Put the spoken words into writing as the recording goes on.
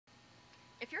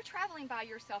if you're traveling by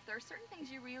yourself, there are certain things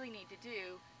you really need to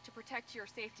do to protect your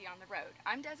safety on the road.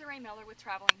 I'm Desiree Miller with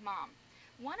Traveling Mom.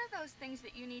 One of those things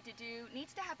that you need to do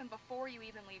needs to happen before you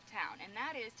even leave town, and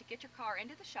that is to get your car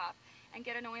into the shop and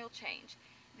get an oil change.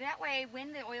 That way,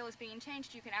 when the oil is being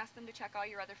changed, you can ask them to check all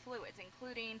your other fluids,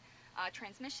 including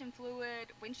transmission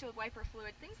fluid, windshield wiper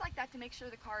fluid, things like that, to make sure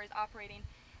the car is operating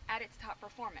at its top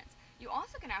performance. You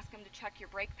also can ask them to check your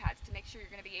brake pads to make sure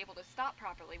you're going to be able to stop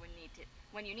properly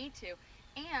when you need to.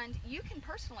 And you can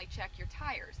personally check your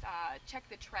tires, check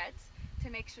the treads to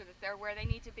make sure that they're where they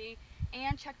need to be,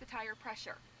 and check the tire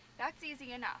pressure. That's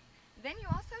easy enough. Then you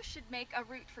also should make a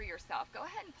route for yourself. Go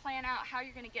ahead and plan out how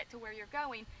you're going to get to where you're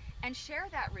going and share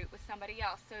that route with somebody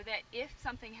else, so that if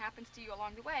something happens to you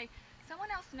along the way,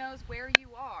 someone else knows where you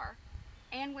are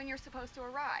and when you're supposed to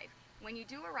arrive. When you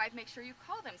do arrive, make sure you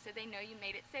call them so they know you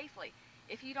made it safely.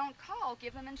 If you don't call,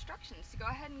 give them instructions to go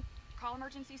ahead and call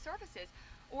emergency services,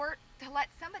 or to let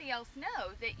somebody else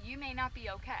know that you may not be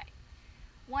okay.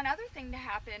 One other thing to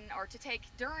happen, or to take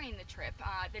during the trip,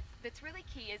 that's really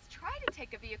key, is try to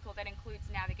take a vehicle that includes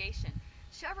navigation.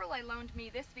 Chevrolet loaned me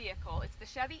this vehicle. It's the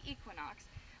Chevy Equinox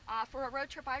for a road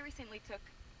trip I recently took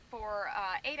for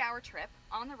an 8-hour trip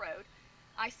on the road.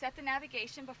 I set the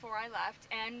navigation before I left,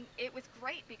 and it was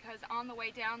great because on the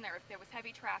way down there, if there was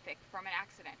heavy traffic from an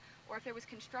accident, or if there was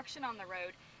construction on the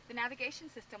road, the navigation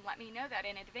system let me know that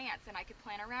in advance, and I could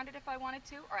plan around it if I wanted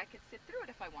to, or I could sit through it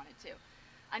if I wanted to.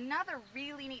 Another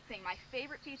really neat thing, my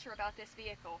favorite feature about this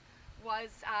vehicle,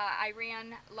 was I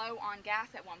ran low on gas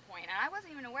at one point, and I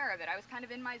wasn't even aware of it. I was kind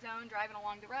of in my zone driving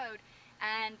along the road,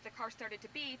 and the car started to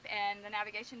beep, and the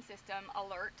navigation system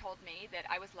alert told me that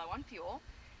I was low on fuel.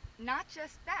 Not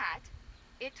just that,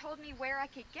 it told me where I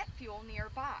could get fuel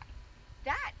nearby.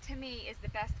 That, to me, is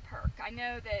the best perk. I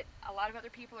know that a lot of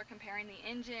other people are comparing the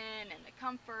engine and the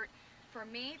comfort. For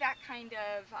me, that kind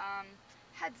of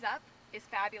heads up is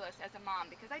fabulous as a mom,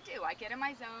 because I get in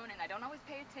my zone and I don't always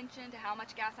pay attention to how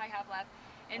much gas I have left.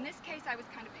 In this case, I was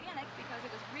kind of panicked because it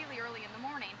was really early in the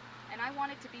morning and I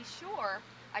wanted to be sure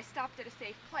I stopped at a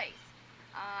safe place.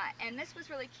 And this was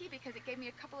really key because it gave me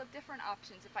a couple of different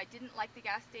options. If I didn't like the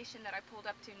gas station that I pulled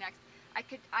up to next,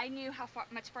 I knew how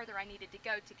much farther I needed to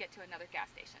go to get to another gas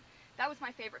station. That was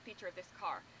my favorite feature of this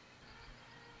car.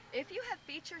 If you have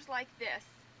features like this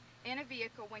in a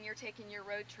vehicle when you're taking your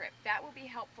road trip, that will be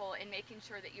helpful in making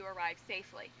sure that you arrive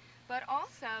safely. But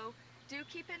also, do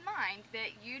keep in mind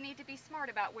that you need to be smart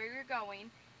about where you're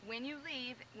going, when you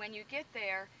leave, when you get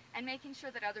there, and making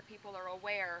sure that other people are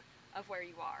aware of where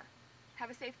you are. Have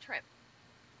a safe trip.